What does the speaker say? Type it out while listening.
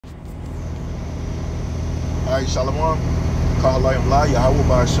Alright, Shalom. Kahalayim La, Yahweh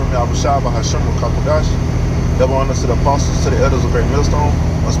by Hashem, Yahushua by Hashem, Kakodash. Double honors to the apostles, to the elders of Great Millstone.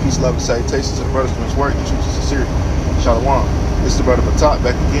 Most peace, love, and salutations to the brothers from his word, the truth and sincerity. Shalom. This is the brother Batak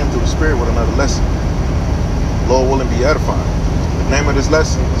back again through the Spirit with another lesson. Lord willing, be edifying. The name of this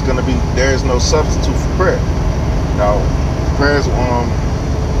lesson is going to be There is No Substitute for Prayer. Now, prayer is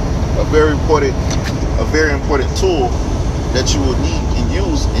a very important tool that you will need and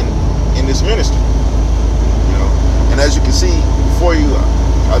use in this ministry. You know, and as you can see before you,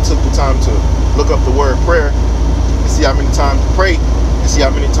 I took the time to look up the word prayer and see how many times to pray and see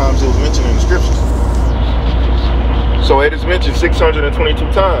how many times it was mentioned in the scriptures. So it is mentioned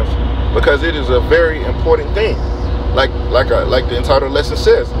 622 times because it is a very important thing. Like the entire lesson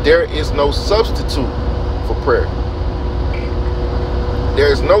says, there is no substitute for prayer.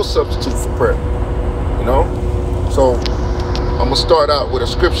 There is no substitute for prayer. You know? So I'm going to start out with a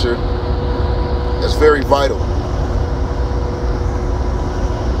scripture that's very vital.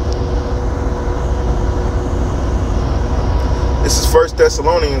 This is 1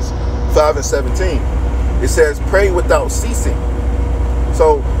 Thessalonians 5:17. It says, pray without ceasing.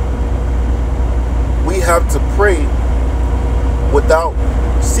 So we have to pray without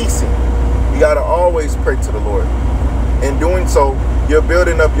ceasing. You got to always pray to the Lord. In doing so, you're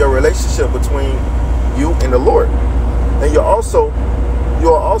building up your relationship between you and the Lord. And you're also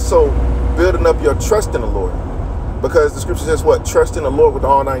building up your trust in the Lord. Because the scripture says what? Trust in the Lord with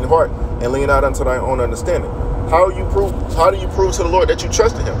all thine heart and lean not unto thine own understanding. How do you prove to the Lord that you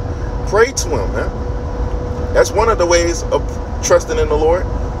trust in him? Pray to him, man. That's one of the ways of trusting in the Lord.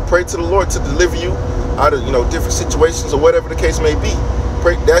 Pray to the Lord to deliver you out of, different situations or whatever the case may be.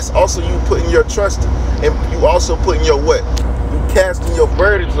 Pray. That's also you putting your trust, and you also putting your what? You casting your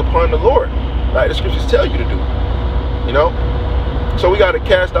burdens upon the Lord, like the scriptures tell you to do. So we got to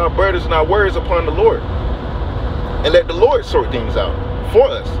cast our burdens and our worries upon the Lord and let the Lord sort things out for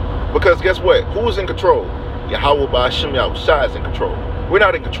us. Because guess what? Who's in control? Yahweh by Hashem, Yahushua is in control. We're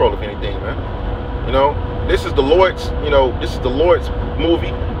not in control of anything, man. This is the Lord's, this is the Lord's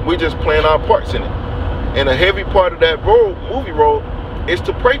movie. We're just playing our parts in it. And a heavy part of that movie role is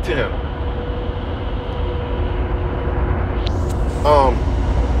to pray to him.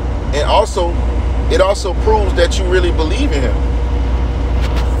 And also, it also proves that you really believe in him.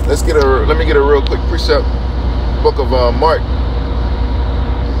 Let me get a real quick precept. Book of Mark,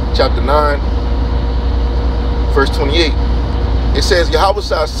 chapter 9, verse 28. It says, Yahweh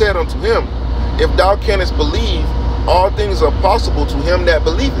said unto him, if thou canst believe, all things are possible to him that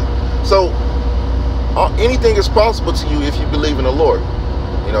believeth. So anything is possible to you if you believe in the Lord.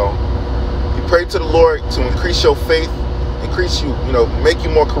 You pray to the Lord to increase your faith, increase you, make you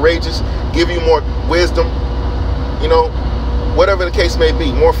more courageous, give you more wisdom, whatever the case may be,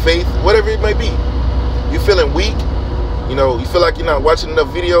 more faith, whatever it may be. You're feeling weak, you feel like you're not watching enough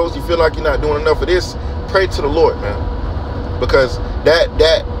videos, you feel like you're not doing enough of this, pray to the Lord, man. Because that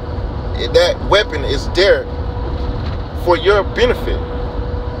weapon is there for your benefit.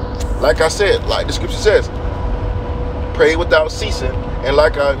 Like I said, like the scripture says, pray without ceasing. And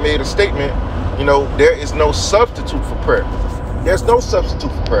like I made a statement, there is no substitute for prayer. There's no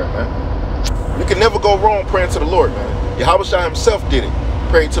substitute for prayer, man. You can never go wrong praying to the Lord, man. Yahushua himself did it.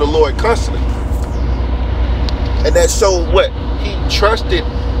 Prayed to the Lord constantly. And that showed what? He trusted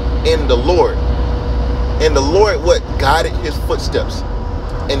in the Lord. And the Lord, what? Guided his footsteps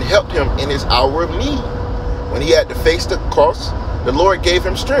and helped him in his hour of need. When he had to face the cross, the Lord gave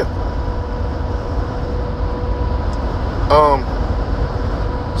him strength.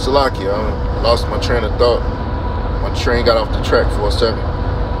 Salaki, I lost my train of thought. My train got off the track for a second.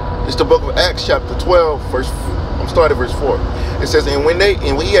 It's the book of Acts, chapter 12, I'm starting at verse 4. It says, and when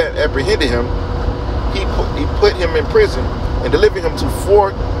he had apprehended him, he put him in prison and delivered him to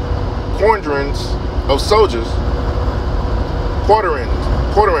 4 quarterings of soldiers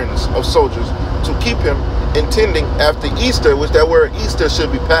to keep him, intending after Easter, which that word Easter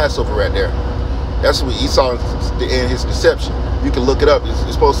should be Passover right there. That's what Esau in his deception. You can look it up.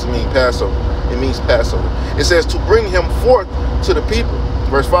 It's supposed to mean Passover. It means Passover. It says to bring him forth to the people.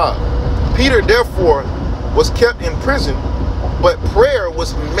 Verse 5. Peter therefore was kept in prison, but prayer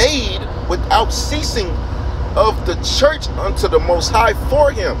was made without ceasing of the church unto the Most High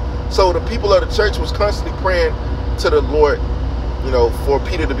for him. So the people of the church was constantly praying to the Lord, for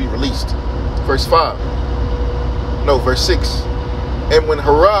Peter to be released. Verse 6. And when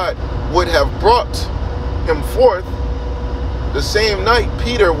Herod would have brought him forth, the same night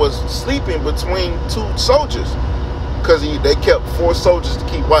Peter was sleeping between 2 soldiers, because they kept 4 soldiers to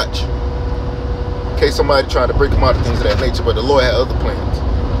keep watch in case somebody tried to break him out of things of that nature. But the Lord had other plans.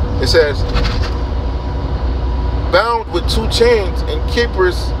 It says, bound with 2 chains, and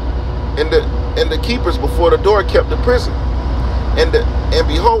the keepers before the door kept the prison. And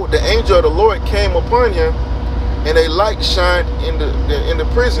behold, the angel of the Lord came upon him, and a light shined in the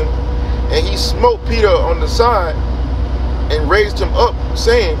prison, and he smote Peter on the side and raised him up,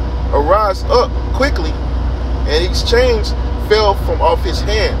 saying, Arise up quickly. And his chains fell from off his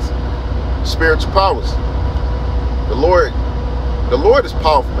hands. Spiritual powers. The Lord is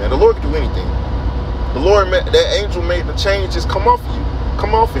powerful, man. The Lord can do anything. The Lord, that angel made the chains just come off of you,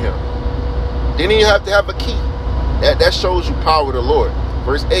 come off of him. Didn't even have to have a key. That shows you power of the Lord.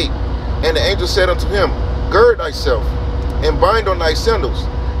 Verse 8. And the angel said unto him, Gird thyself, and bind on thy sandals.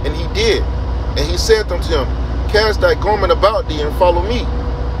 And he did. And he said unto him, Cast thy garment about thee, and follow me.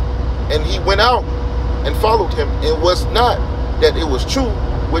 And he went out and followed him, and was not that it was true,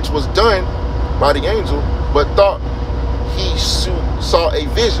 which was done by the angel, but thought he saw a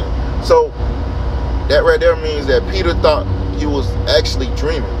vision. So that right there means that Peter thought he was actually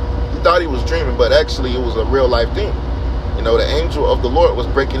dreaming. He thought he was dreaming, but actually it was a real life thing. You know, the angel of the Lord was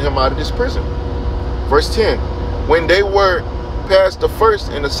breaking him out of this prison. Verse 10. When they were past the first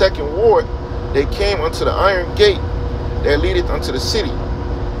and the second ward, they came unto the iron gate that leadeth unto the city,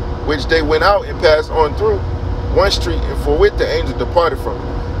 which they went out and passed on through one street, and forthwith the angel departed from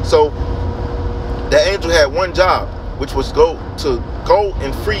him. So the angel had one job, which was go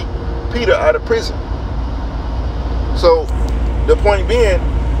and free Peter out of prison. So the point being,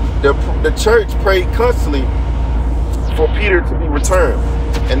 the church prayed constantly for Peter to be returned,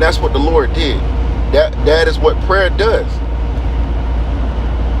 and that's what the Lord did. That is what prayer does.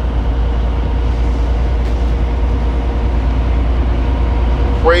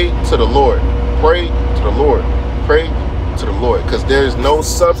 Pray to the Lord. Pray to the Lord. Pray to the Lord, because there is no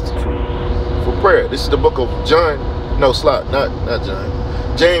substitute for prayer. This is the book of John. No, not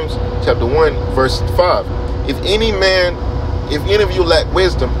John. James chapter 1 verse 5. If any of you lack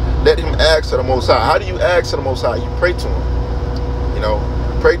wisdom, let him ask of the Most High. How do you ask of the Most High? You pray to him. You know,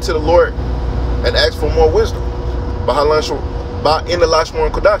 pray to the Lord and ask for more wisdom. In the Lashmor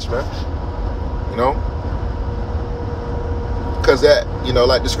and Kodash, man. You know, because that, you know,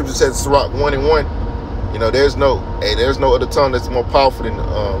 like the scripture says, Sirach 1:1. You know, there's no other tongue that's more powerful than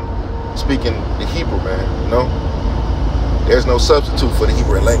speaking the Hebrew, man. You know, there's no substitute for the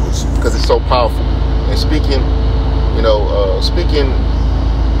Hebrew language because it's so powerful. And speaking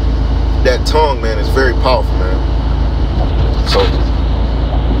that tongue, man, is very powerful, man. So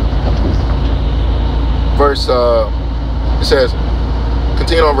it says,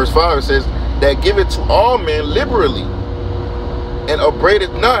 continue on verse 5, it says, that give it to all men liberally, and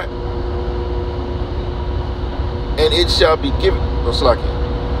upbraideth not, and it shall be given.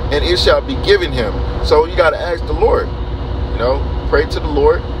 And it shall be given him. So you got to ask the Lord. You know, pray to the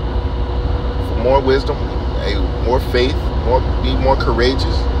Lord for more wisdom, more faith, be more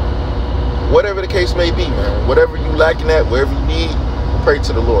courageous. Whatever the case may be, man. Whatever you lacking at, wherever you need, pray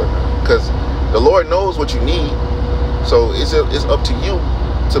to the Lord, man. Because the Lord knows what you need. So it's up to you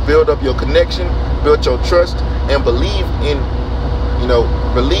to build up your connection, build your trust, and believe in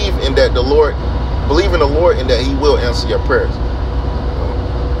that the Lord, believe in the Lord, and that He will answer your prayers.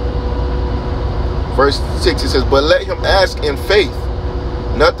 Verse 6, it says, but let him ask in faith,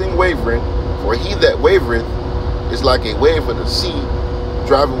 nothing wavering, for he that wavereth is like a wave of the sea,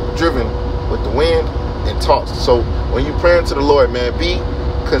 driven with the wind and tossed. So when you pray to the Lord, man, be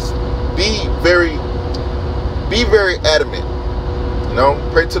very adamant. You know,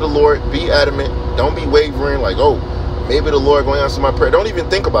 pray to the Lord, be adamant. Don't be wavering like, oh, maybe the Lord going to answer my prayer. Don't even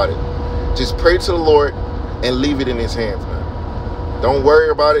think about it. Just pray to the Lord and leave it in His hands, man. Don't worry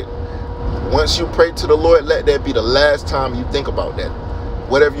about it. Once you pray to the Lord, let that be the last time you think about that.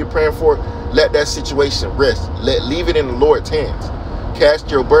 Whatever you're praying for, let that situation rest. Leave it in the Lord's hands.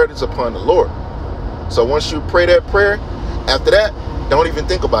 Cast your burdens upon the Lord. So once you pray that prayer, after that, don't even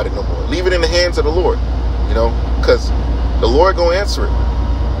think about it no more. Leave it in the hands of the Lord, you know, because the Lord gonna answer it.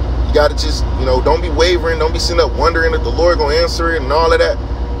 You gotta just, you know, don't be wavering. Don't be sitting up wondering if the Lord gonna answer it and all of that.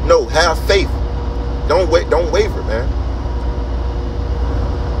 No, have faith. Don't waver, man.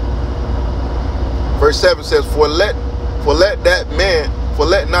 Verse 7 says, For let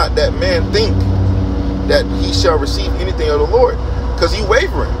not that man think that he shall receive anything of the Lord. Because you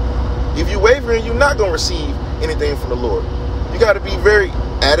wavering. If you wavering, you're not gonna receive anything from the Lord. You gotta be very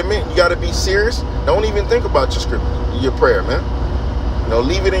adamant. You gotta be serious. Don't even think about your prayer, man. You know,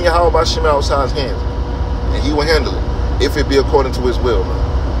 leave it in your Yahweh Shem Shai's hands, and He will handle it if it be according to His will, man.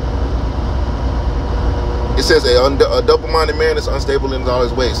 It says a double-minded man is unstable in all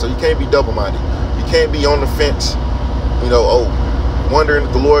his ways. So you can't be double-minded. You can't be on the fence, you know, wondering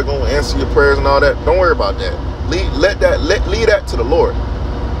if the Lord gonna answer your prayers and all that. Don't worry about that. Lead that to the Lord.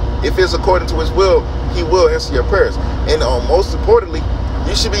 If it's according to his will, he will answer your prayers. And most importantly,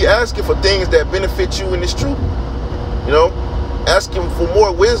 you should be asking for things that benefit you in this truth. You know, asking for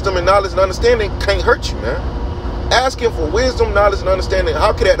more wisdom and knowledge and understanding can't hurt you, man. Asking for wisdom, knowledge, and understanding,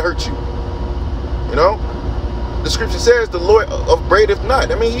 how could that hurt you? You know, the scripture says the Lord upbraideth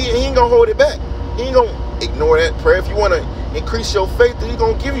not. I mean, he ain't gonna hold it back. He ain't gonna ignore that prayer. If you want to increase your faith, then he's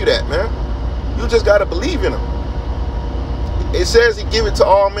gonna give you that, man. You just gotta believe in him. It says he give it to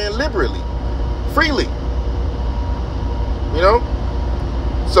all men liberally, freely. You know?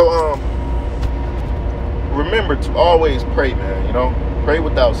 So remember to always pray, man, you know? Pray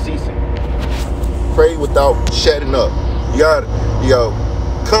without ceasing. Pray without shutting up. You gotta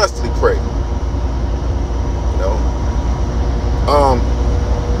constantly pray. You know?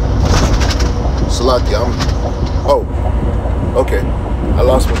 Salaki, okay. I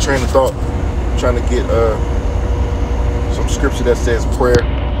lost my train of thought. I'm trying to get some scripture that says prayer.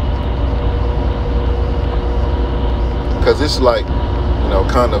 Because it's like, you know,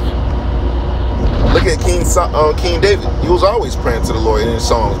 kind of, look at King David. He was always praying to the Lord in his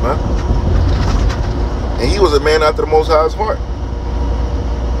songs, man. And he was a man after the Most High's heart.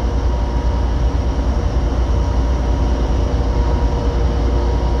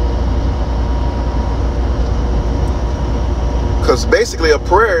 Because basically a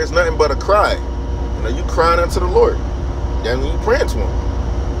prayer is nothing but a cry. You know, you crying unto the Lord. And you praying to him.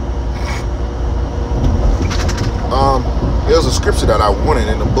 There's a scripture that I wanted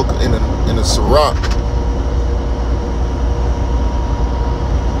in the book, in the Sirach.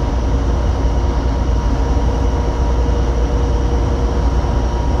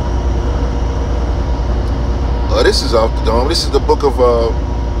 This is off the dome. This is the book of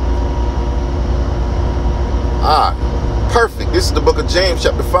perfect. This is the book of James,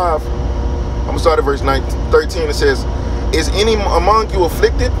 chapter 5. I'm gonna start at verse 13. It says, "Is any among you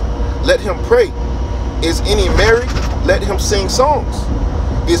afflicted? Let him pray. Is any merry? Let him sing songs.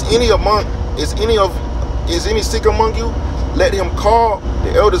 Is any sick among you? Let him call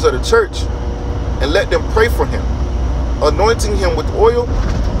the elders of the church, and let them pray for him, anointing him with oil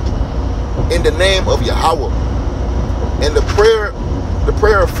in the name of Yahweh. And the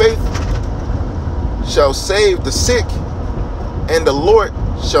prayer of faith shall save the sick, and the Lord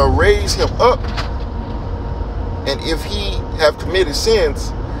shall raise him up. And if he have committed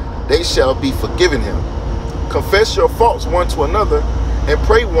sins, they shall be forgiven him. Confess your faults one to another, and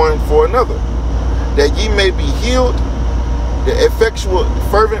pray one for another, that ye may be healed. The effectual,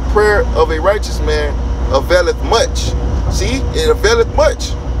 fervent prayer of a righteous man availeth much." See, it availeth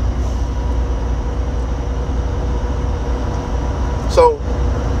much. So,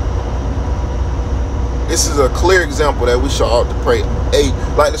 this is a clear example that we should ought to pray.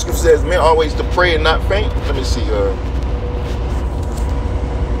 Like the scripture says, men always to pray and not faint. Let me see.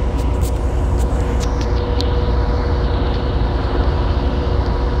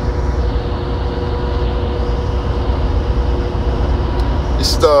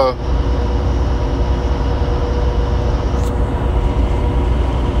 It's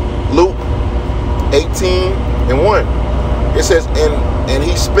Luke 18:1. It says, and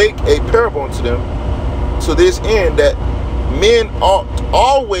he spake a parable unto them, to this end, that men ought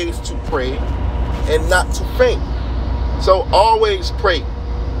always to pray and not to faint. So always pray.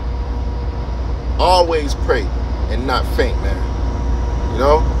 Always pray and not faint, man. You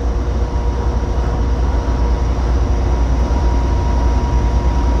know?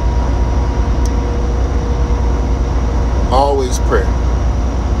 Always pray.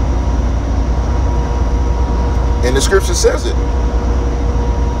 And the scripture says it.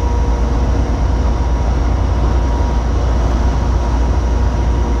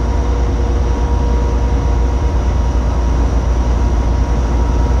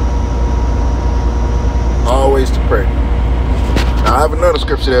 Always to pray. Now I have another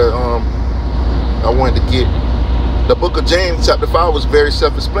scripture that I wanted to get. The book of James chapter 5 was very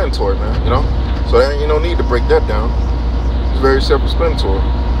self-explanatory, man, you know? So there ain't no need to break that down. It's very self-explanatory.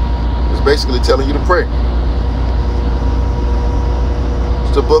 It's basically telling you to pray.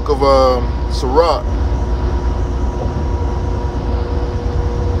 It's the book of Sirach.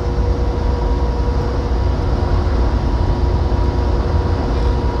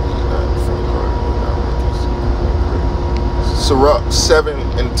 Sirach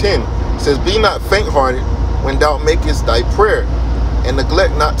 7:10 says, "Be not faint-hearted when thou makest thy prayer, and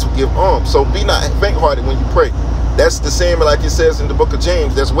neglect not to give alms." So be not faint-hearted when you pray. That's the same like it says in the book of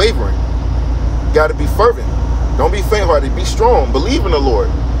James. That's wavering. You got to be fervent. Don't be faint-hearted. Be strong. Believe in the Lord,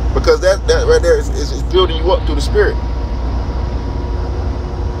 because that right there is building you up through the Spirit.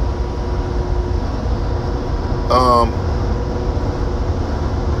 Um,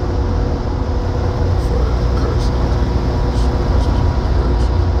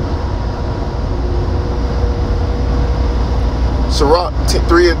 Sirach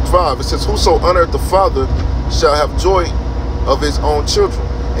 3:5, it says, whoso honoreth the father shall have joy of his own children,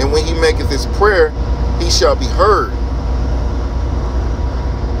 and when he maketh his prayer, he shall be heard.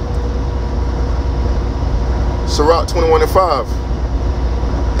 Sirach 21:5,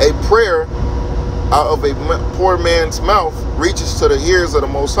 a prayer out of a poor man's mouth reaches to the ears of the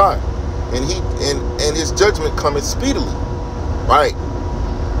Most High, and his judgment cometh speedily. Right.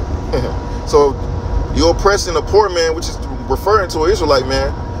 So you're oppressing a poor man, which is referring to an Israelite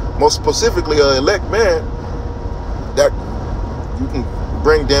man, most specifically an elect man, that you can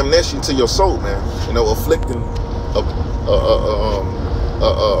bring damnation to your soul, man. You know, afflicting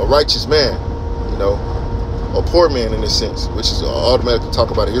a righteous man, you know, a poor man in a sense, which is automatically talk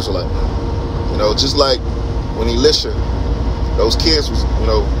about an Israelite man. You know, just like when Elisha, those kids was, you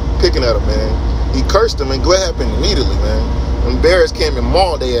know, picking at him, man. He cursed them, and what happened immediately, man? When bears came and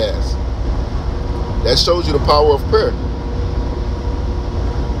mauled their ass. That shows you the power of prayer.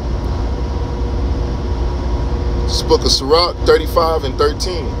 This book of Sirach 35 and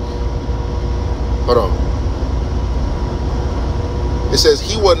 13. Hold on. It says,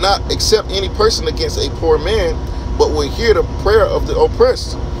 he will not accept any person against a poor man, but will hear the prayer of the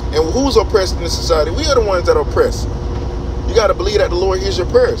oppressed. And who's oppressed in this society? We are the ones that are oppressed. You got to believe that the Lord hears your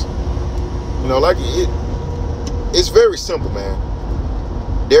prayers. You know, like it's very simple, man.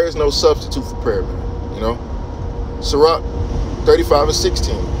 There is no substitute for prayer, man. You know? Sirach 35 and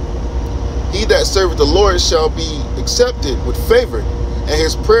 16. He that serveth the Lord shall be accepted with favor, and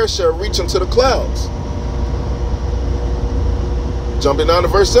his prayer shall reach unto the clouds. Jumping down to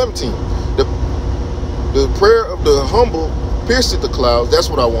verse 17. The prayer of the humble pierceth the clouds. That's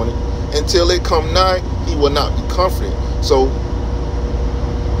what I wanted. Until it come nigh, he will not be comforted. So,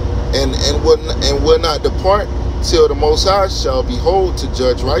 and will not depart till the Most High shall behold to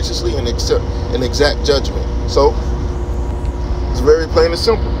judge righteously and accept an exact judgment. So, it's very plain and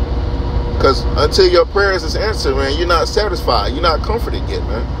simple. Because until your prayers is answered, man, you're not satisfied. You're not comforted yet,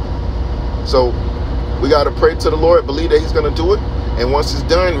 man. So, we got to pray to the Lord, believe that he's going to do it. And once it's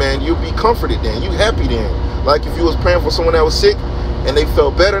done, man, you'll be comforted then. You happy then. Like if you was praying for someone that was sick and they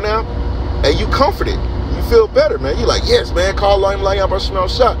felt better now, and you comforted. You feel better, man. You're like, yes, man, call him like Yahweh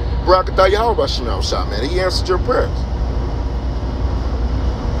shot. Barakatah Yahweh shot, man. He answered your prayers.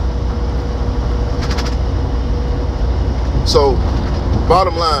 So,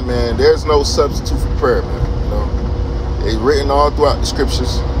 bottom line, man, there's no substitute for prayer, man. You know, it's written all throughout the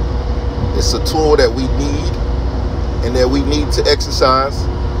scriptures. It's a tool that we need and that we need to exercise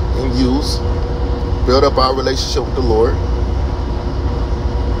and use, build up our relationship with the Lord.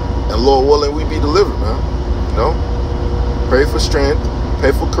 And Lord willing, we be delivered, man. You know, pray for strength,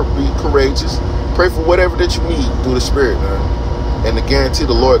 pray for be courageous, pray for whatever that you need through the Spirit, man. And to guarantee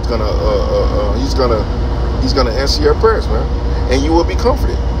the Lord's gonna, He's gonna answer your prayers, man, and you will be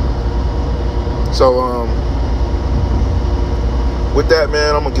comforted. So, with that,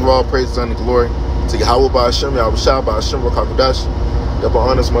 man, I'm gonna give all praise and glory to Yahweh Ba'ashem, Yahweh Shah Ba'ashem, Rakakudash. Double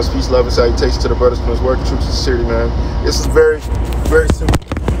honors, much peace, love, and salutation to the brothers from his work, truth and sincerity, man. This is very, very simple.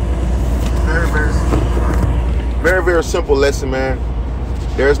 Very, very simple lesson, man.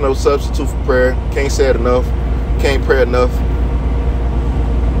 There is no substitute for prayer. Can't say it enough. Can't pray enough.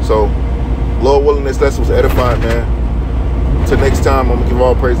 So, Lord willing, this lesson was edifying, man. Until next time, I'm going to give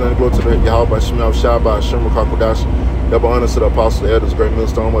all praise and glory to the Yahweh Ba'ashem, Yahweh Shah Ba'ashem, Rakakudash. Double honors to the apostles, the elders, great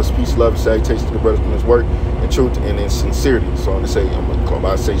millstone, much peace, love, and salutation to the brothers from his work, in truth and in sincerity. So I'm going to say, I'm going to come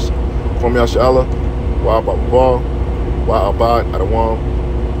by say, from Yahshua, Wa Baba Ball, Wa Abad Adawam,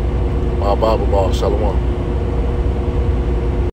 Wa Baba Ball, Shalom.